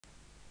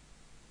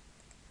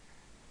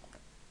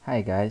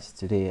Hi guys,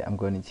 today I'm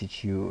going to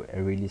teach you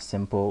a really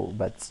simple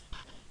but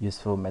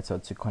useful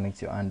method to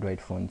connect your Android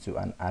phone to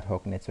an ad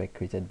hoc network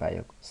created by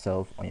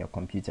yourself on your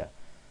computer.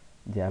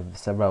 There are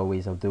several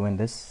ways of doing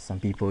this. Some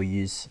people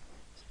use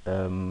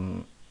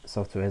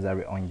softwares that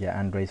are on their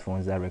Android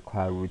phones that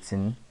require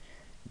routing.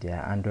 There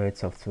are Android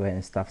software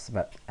and stuff,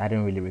 but I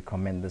don't really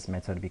recommend this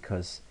method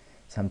because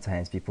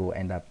sometimes people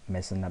end up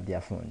messing up their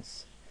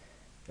phones.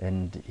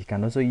 And you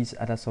can also use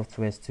other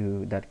softwares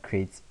too that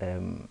create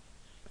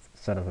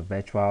sort of a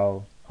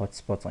virtual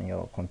hotspot on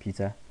your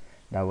computer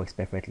that works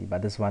perfectly.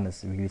 But this one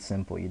is really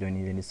simple. You don't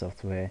need any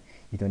software,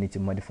 you don't need to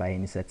modify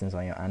any settings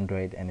on your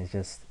Android, and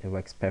it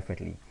works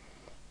perfectly.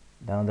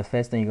 Now the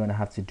first thing you're going to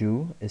have to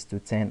do is to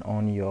turn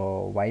on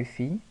your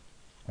Wi-Fi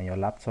on your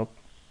laptop.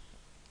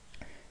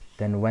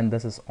 Then when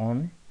this is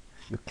on,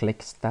 you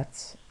click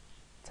start,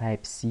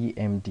 type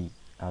CMD.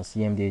 Now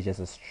CMD is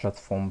just a short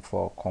form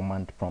for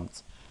command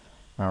prompt.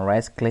 Now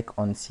right click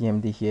on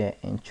CMD here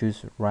and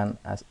choose run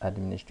as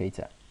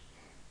administrator.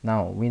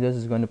 Now Windows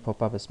is going to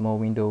pop up a small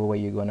window where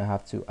you're going to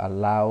have to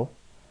allow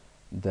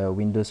the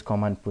Windows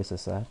command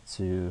processor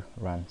to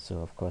run. So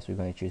of course we're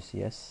going to choose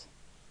yes.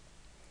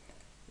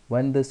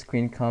 When the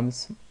screen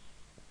comes,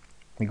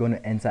 we're going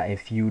to enter a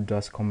few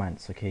DOS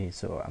commands. Okay,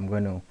 so I'm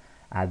going to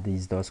add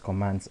these DOS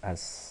commands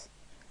as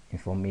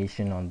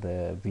information on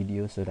the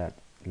video so that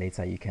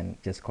later you can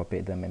just copy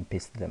them and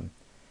paste them.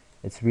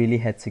 It's really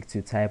hectic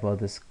to type all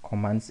these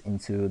commands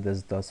into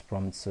this DOS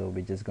prompt, so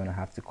we're just going to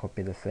have to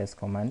copy the first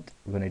command.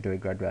 We're going to do it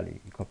gradually.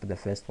 You copy the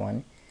first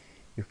one,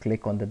 you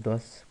click on the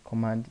DOS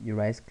command, you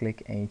right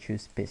click and you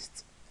choose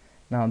paste.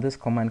 Now this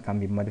command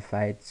can be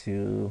modified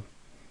to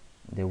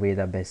the way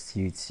that best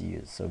suits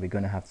you, so we're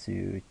going to have to,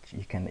 you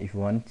can, if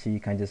you want to,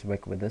 you can just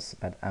work with this,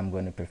 but I'm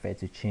going to prefer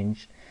to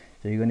change.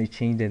 So you're going to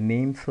change the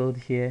name field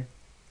here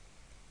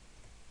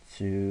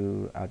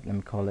to let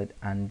me call it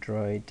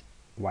Android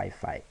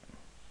Wi-Fi.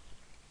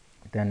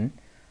 Then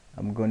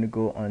I'm going to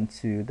go on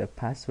to the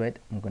password.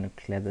 I'm going to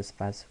clear this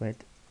password.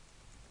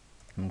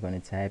 I'm going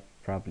to type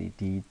probably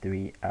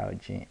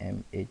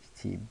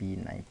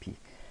D3RGMHTB9P.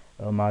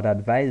 I'd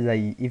advise that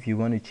if you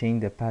want to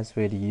change the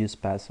password, you use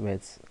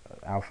passwords,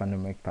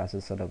 alphanumeric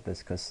passwords, sort of this,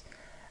 because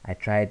I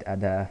tried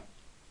other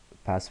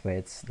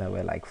passwords that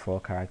were like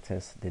 4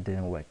 characters, they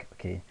didn't work.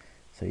 Okay,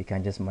 so you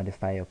can just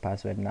modify your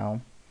password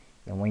now,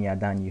 and when you're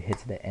done, you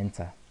hit the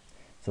enter.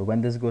 So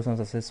when this goes on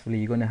successfully,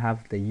 you're going to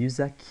have the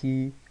user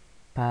key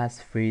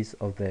passphrase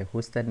of the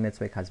hosted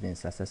network has been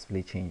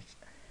successfully changed.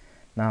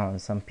 Now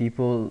some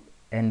people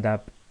end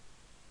up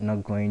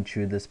not going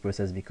through this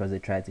process because they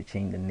try to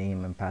change the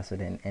name and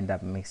password and end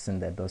up mixing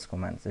the DOS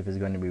commands. If it's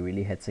going to be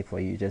really hectic for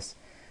you, just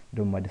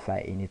don't modify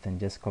anything,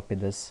 just copy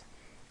this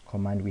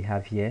command we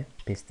have here,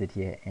 paste it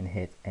here and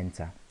hit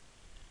enter.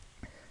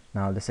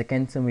 Now the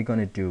second thing we're going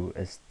to do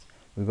is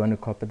we're going to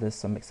copy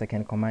this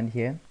second command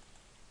here,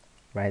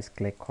 right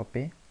click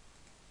copy,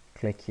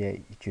 click here,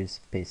 you choose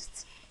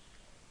paste.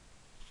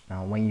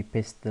 Now when you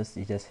paste this,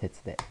 you just hit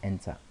the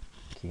enter.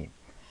 Okay,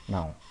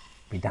 now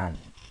we're done.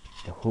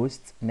 The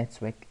host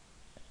network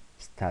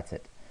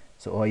started.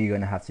 So all you're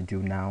gonna have to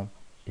do now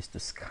is to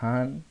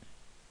scan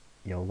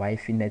your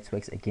Wi-Fi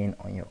networks again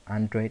on your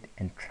Android,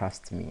 and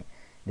trust me,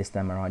 this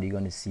time around you're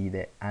going to see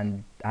the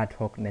ad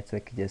hoc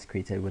network just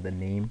created with the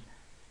name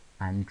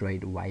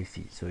Android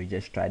Wi-Fi. So you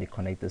just try to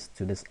connect this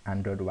to this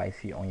Android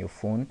Wi-Fi on your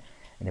phone,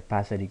 and the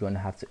password you're going to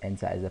have to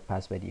enter is the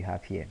password you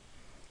have here.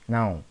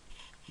 Now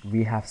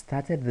we have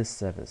started this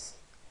service.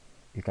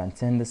 You can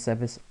turn the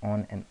service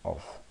on and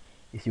off.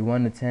 If you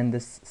want to turn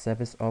this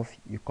service off,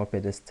 you copy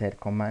this third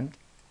command,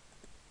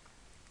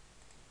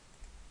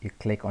 you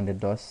click on the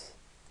DOS,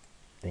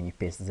 then you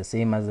paste. It's the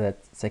same as the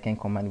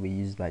second command we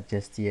used, but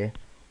just here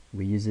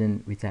we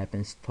type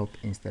in stop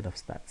instead of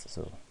start.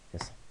 So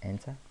just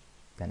enter,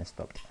 then it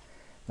stopped.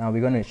 Now I'm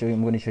going to show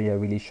you a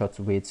really short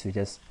way to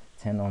just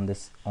turn on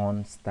this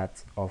on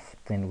start off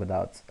thing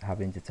without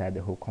having to type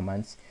the whole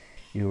commands.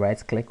 You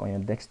right click on your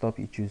desktop,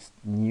 you choose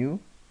new,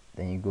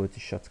 then you go to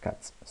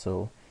shortcuts.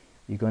 So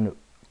you're going to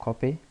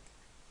copy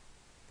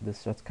the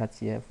shortcuts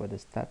here for the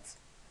start,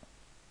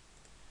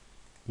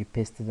 you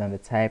paste it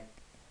and type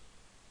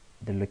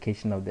the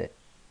location of the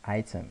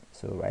item.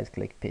 So right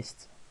click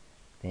paste,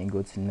 then you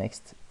go to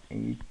next,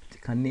 and you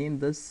can name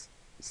this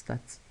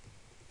start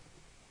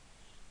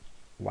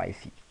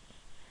Wi-Fi,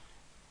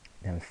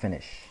 then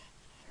finish.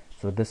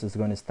 So this is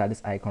going to start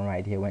this icon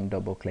right here. When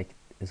double click,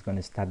 it's going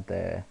to start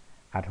the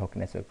ad hoc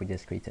network we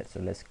just created. So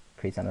let's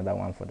create another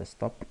one for the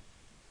stop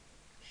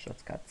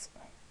shortcuts.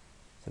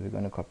 So we're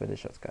going to copy the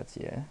shortcuts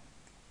here,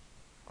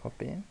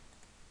 copy,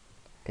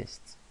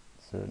 paste.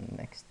 So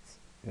next,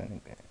 we're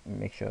going to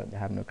make sure they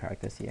have no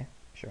characters here.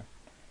 Sure.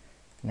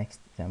 Next,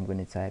 then I'm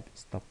going to type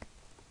stop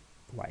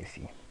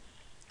Wi-Fi,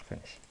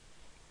 finish.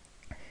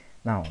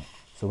 Now,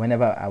 so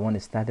whenever I want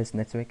to start this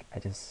network, I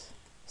just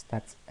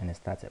start and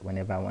start it.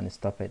 Whenever I want to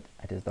stop it,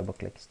 I just double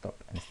click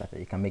stop and start it.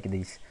 You can make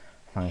these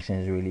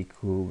functions really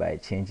cool by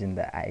changing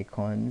the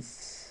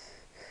icons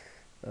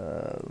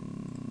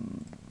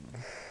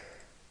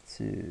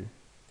to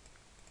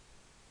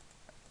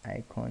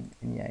icon,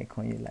 any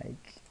icon you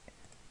like.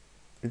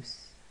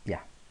 Oops,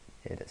 yeah,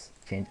 here it is.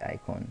 Change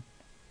icon.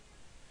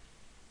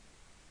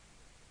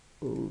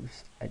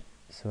 Oops,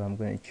 so I'm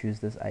going to choose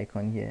this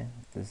icon here.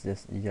 This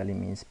just usually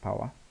means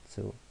power,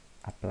 so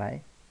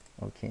apply.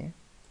 Okay,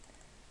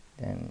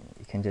 then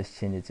you can just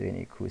change it to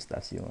any cool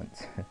stuff you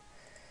want.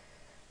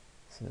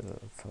 So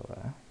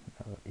for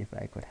if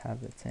I could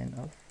have it turned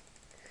off,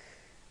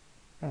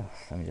 oh,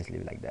 let me just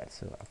leave it like that.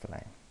 So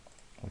apply.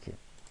 Okay,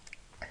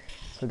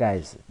 so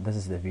guys, this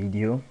is the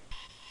video.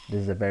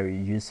 This is a very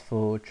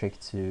useful trick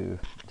to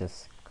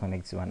just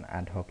connect to an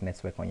ad hoc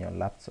network on your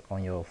laptop,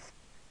 on your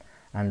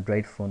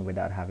Android phone,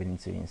 without having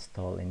to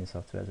install any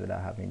software,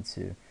 without having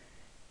to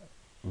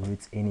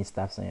root any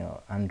stuff on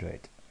your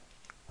Android.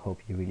 Hope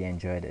you really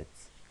enjoyed it.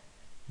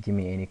 Give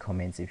me any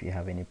comments if you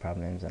have any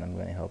problems, and I'm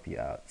going to help you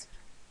out.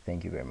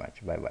 Thank you very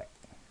much. Bye bye.